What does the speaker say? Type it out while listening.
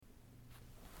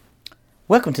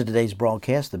Welcome to today's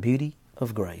broadcast, The Beauty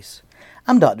of Grace.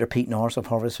 I'm Dr. Pete Norris of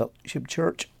Harvest Fellowship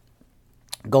Church,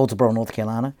 Goldsboro, North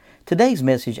Carolina. Today's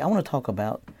message, I want to talk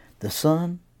about the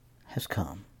Son has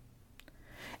come.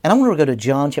 And I want to go to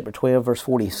John chapter 12, verse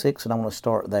 46, and I want to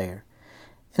start there.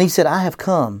 And he said, I have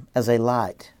come as a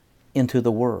light into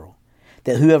the world,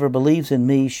 that whoever believes in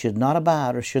me should not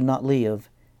abide or should not live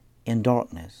in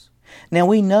darkness. Now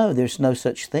we know there's no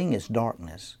such thing as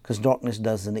darkness, because darkness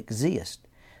doesn't exist.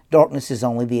 Darkness is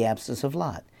only the absence of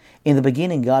light. In the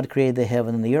beginning, God created the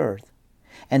heaven and the earth,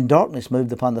 and darkness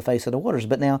moved upon the face of the waters.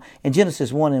 But now, in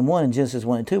Genesis 1 and 1 and Genesis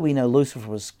 1 and 2, we know Lucifer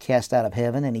was cast out of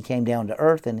heaven, and he came down to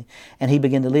earth, and he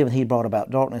began to live, and he brought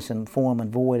about darkness and form and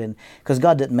void, and because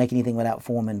God didn't make anything without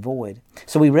form and void.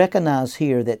 So we recognize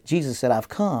here that Jesus said, I've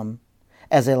come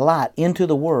as a light into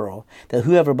the world, that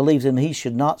whoever believes in me, he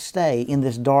should not stay in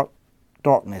this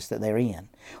darkness that they're in.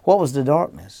 What was the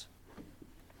darkness?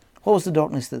 What was the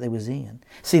darkness that they was in?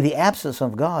 See, the absence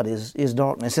of God is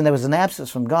darkness. And there was an absence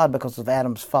from God because of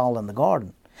Adam's fall in the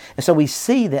garden. And so we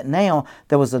see that now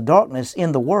there was a darkness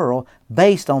in the world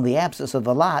based on the absence of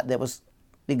the light that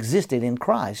existed in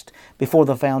Christ before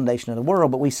the foundation of the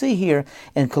world. But we see here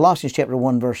in Colossians chapter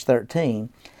 1, verse 13,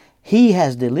 He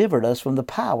has delivered us from the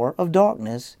power of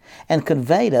darkness and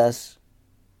conveyed us,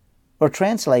 or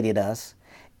translated us,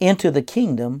 into the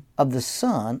kingdom of the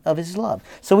Son of His love.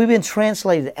 So we've been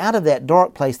translated out of that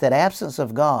dark place, that absence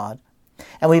of God,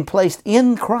 and we've been placed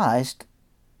in Christ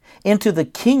into the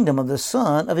kingdom of the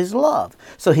Son of His love.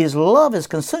 So His love has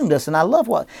consumed us. And I love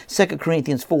what 2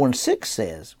 Corinthians 4 and 6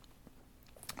 says.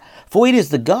 For it is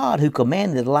the God who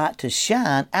commanded light to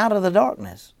shine out of the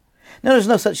darkness. Now there's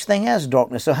no such thing as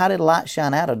darkness. So how did light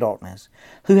shine out of darkness?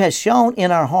 Who has shone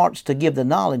in our hearts to give the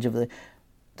knowledge of the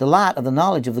light of the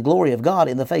knowledge of the glory of God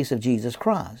in the face of Jesus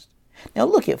Christ. Now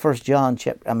look at John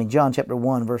chapter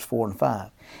 1, verse 4 and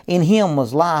 5. In Him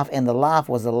was life, and the life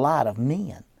was the light of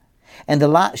men. And the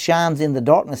light shines in the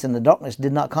darkness, and the darkness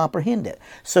did not comprehend it.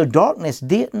 So darkness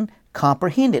didn't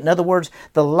comprehend it. In other words,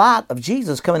 the light of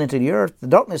Jesus coming into the earth, the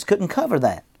darkness couldn't cover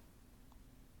that.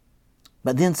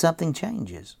 But then something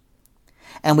changes.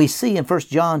 And we see in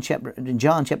John chapter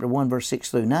 1, verse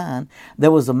 6 through 9,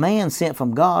 there was a man sent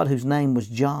from God whose name was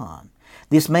John.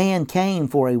 This man came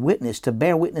for a witness, to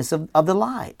bear witness of the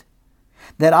light,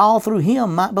 that all through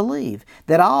him might believe.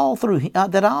 That all through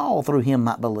him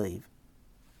might believe.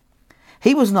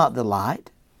 He was not the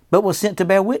light, but was sent to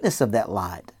bear witness of that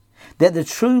light, that the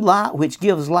true light which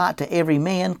gives light to every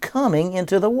man coming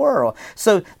into the world.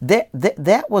 So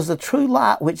that was the true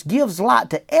light which gives light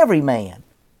to every man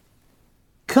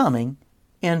coming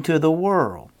into the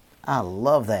world. I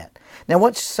love that. Now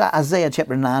what's Isaiah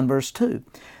chapter 9 verse 2?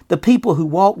 The people who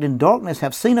walked in darkness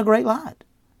have seen a great light.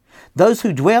 Those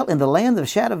who dwelt in the land of the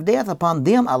shadow of death, upon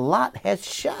them a light has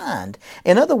shined.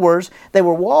 In other words, they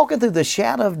were walking through the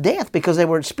shadow of death because they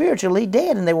were spiritually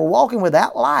dead and they were walking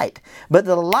without light. But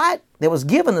the light that was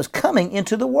given us coming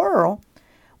into the world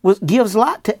gives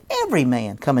light to every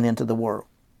man coming into the world.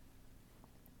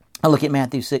 I look at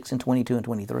Matthew 6 and 22 and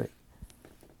 23.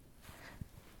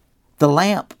 The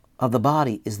lamp of the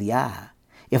body is the eye.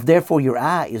 If therefore your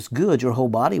eye is good, your whole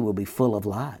body will be full of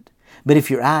light. But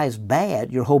if your eye is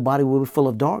bad, your whole body will be full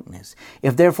of darkness.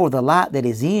 If therefore the light that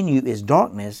is in you is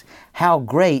darkness, how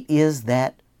great is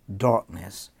that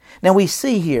darkness? Now we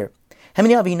see here, how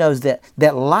many of you knows that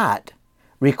light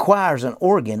requires an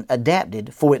organ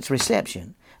adapted for its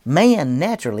reception? Man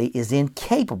naturally is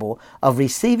incapable of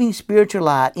receiving spiritual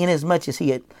light inasmuch as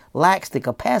he lacks the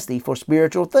capacity for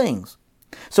spiritual things.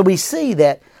 So we see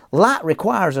that light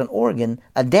requires an organ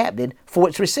adapted for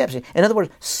its reception. In other words,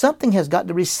 something has got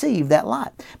to receive that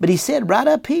light. But he said right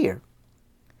up here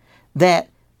that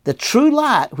the true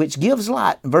light which gives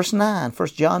light, verse 9, 1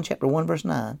 John chapter 1, verse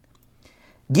 9,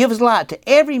 gives light to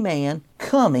every man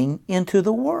coming into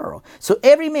the world. So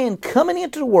every man coming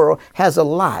into the world has a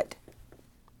light.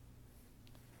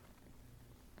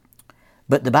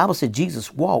 But the Bible said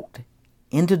Jesus walked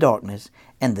into darkness,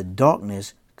 and the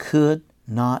darkness could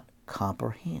not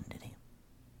comprehend him.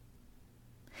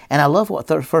 And I love what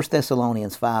 1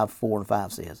 Thessalonians 5, 4 and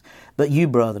 5 says. But you,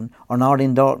 brethren, are not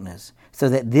in darkness, so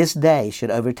that this day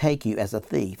should overtake you as a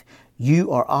thief.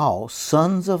 You are all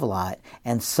sons of light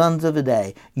and sons of the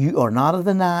day. You are not of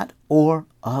the night or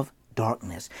of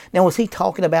darkness. Now, was he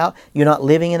talking about you're not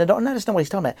living in the dark? No, that's not what he's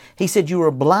talking about. He said you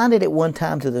were blinded at one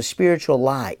time to the spiritual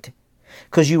light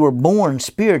because you were born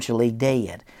spiritually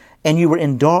dead. and you were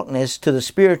in darkness to the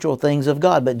spiritual things of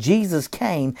God. But Jesus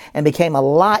came and became a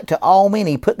light to all men.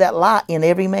 He put that light in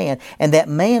every man, and that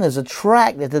man is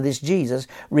attracted to this Jesus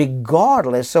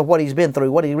regardless of what he's been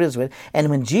through, what he lives with. And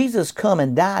when Jesus come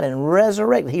and died and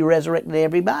resurrected, he resurrected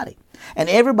everybody. And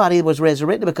everybody was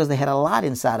resurrected because they had a light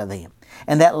inside of them.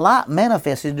 And that light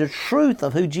manifested the truth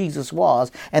of who Jesus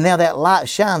was. And now that light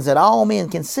shines that all men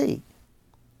can see.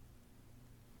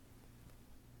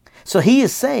 So he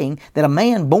is saying that a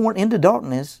man born into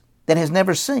darkness that has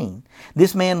never seen,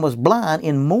 this man was blind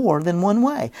in more than one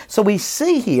way. So we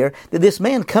see here that this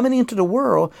man coming into the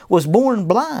world was born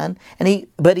blind,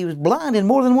 but he was blind in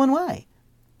more than one way.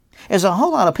 There's a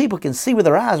whole lot of people can see with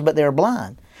their eyes, but they're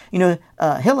blind. You know,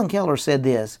 Helen Keller said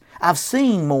this: I've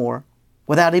seen more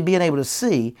without being able to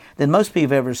see than most people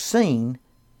have ever seen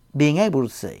being able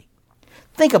to see.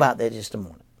 Think about that just a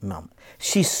moment.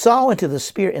 She saw into the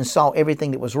Spirit and saw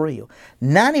everything that was real.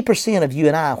 90% of you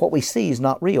and I, what we see is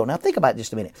not real. Now think about it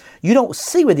just a minute. You don't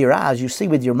see with your eyes, you see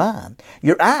with your mind.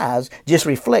 Your eyes just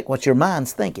reflect what your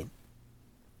mind's thinking.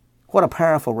 What a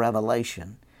powerful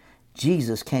revelation.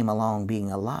 Jesus came along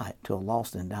being a light to a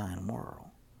lost and dying world.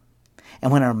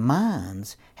 And when our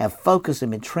minds have focused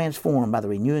and been transformed by the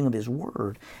renewing of His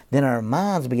Word, then our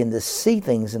minds begin to see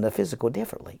things in the physical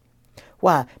differently.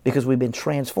 Why? Because we've been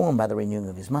transformed by the renewing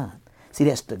of His mind. See,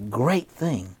 that's the great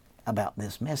thing about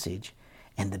this message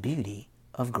and the beauty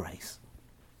of grace.